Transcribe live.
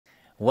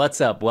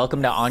What's up?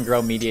 Welcome to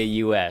OnGrow Media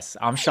US.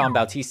 I'm Sean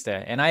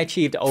Bautista, and I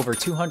achieved over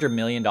 $200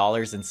 million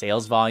in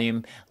sales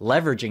volume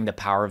leveraging the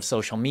power of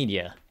social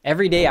media.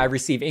 Every day I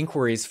receive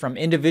inquiries from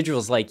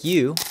individuals like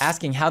you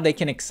asking how they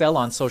can excel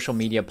on social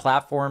media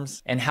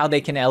platforms and how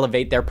they can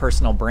elevate their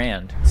personal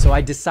brand. So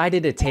I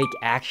decided to take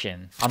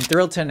action. I'm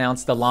thrilled to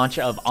announce the launch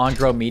of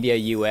OnGrow Media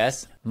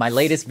US, my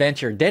latest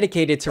venture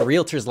dedicated to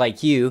realtors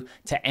like you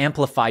to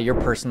amplify your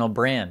personal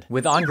brand.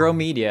 With OnGrow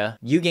Media,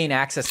 you gain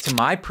access to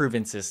my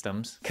proven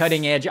systems,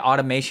 cutting-edge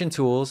automation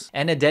tools,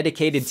 and a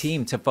dedicated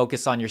team to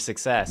focus on your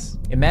success.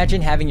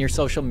 Imagine having your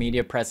social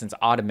media presence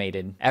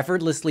automated,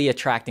 effortlessly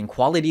attracting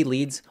quality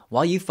leads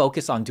while you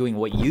focus on doing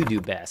what you do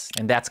best,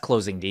 and that's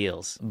closing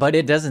deals. But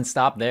it doesn't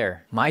stop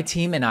there. My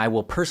team and I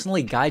will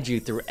personally guide you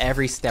through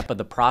every step of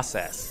the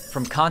process,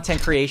 from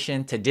content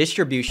creation to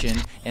distribution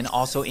and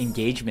also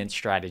engagement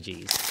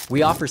strategies.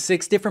 We offer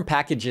 6 different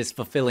packages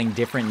fulfilling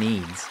different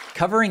needs,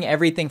 covering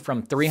everything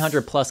from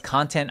 300 plus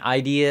content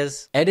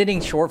ideas,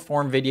 editing short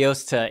form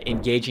videos to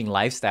engaging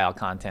lifestyle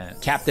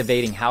content,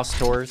 captivating house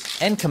tours,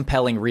 and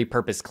compelling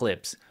repurposed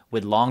clips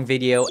with long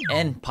video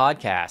and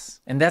podcasts.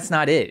 And that's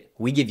not it.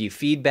 We give you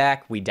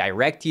feedback, we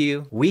direct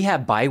you, we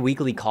have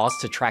bi-weekly calls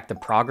to track the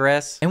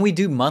progress, and we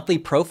do monthly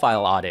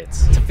profile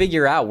audits to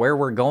figure out where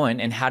we're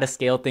going and how to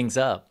scale things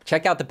up.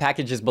 Check out the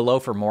packages below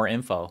for more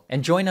info,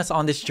 and join us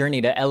on this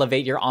journey to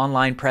elevate your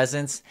online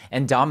presence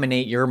and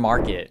dominate your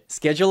market.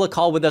 Schedule a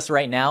call with us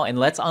right now and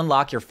let's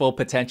unlock your full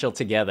potential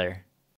together.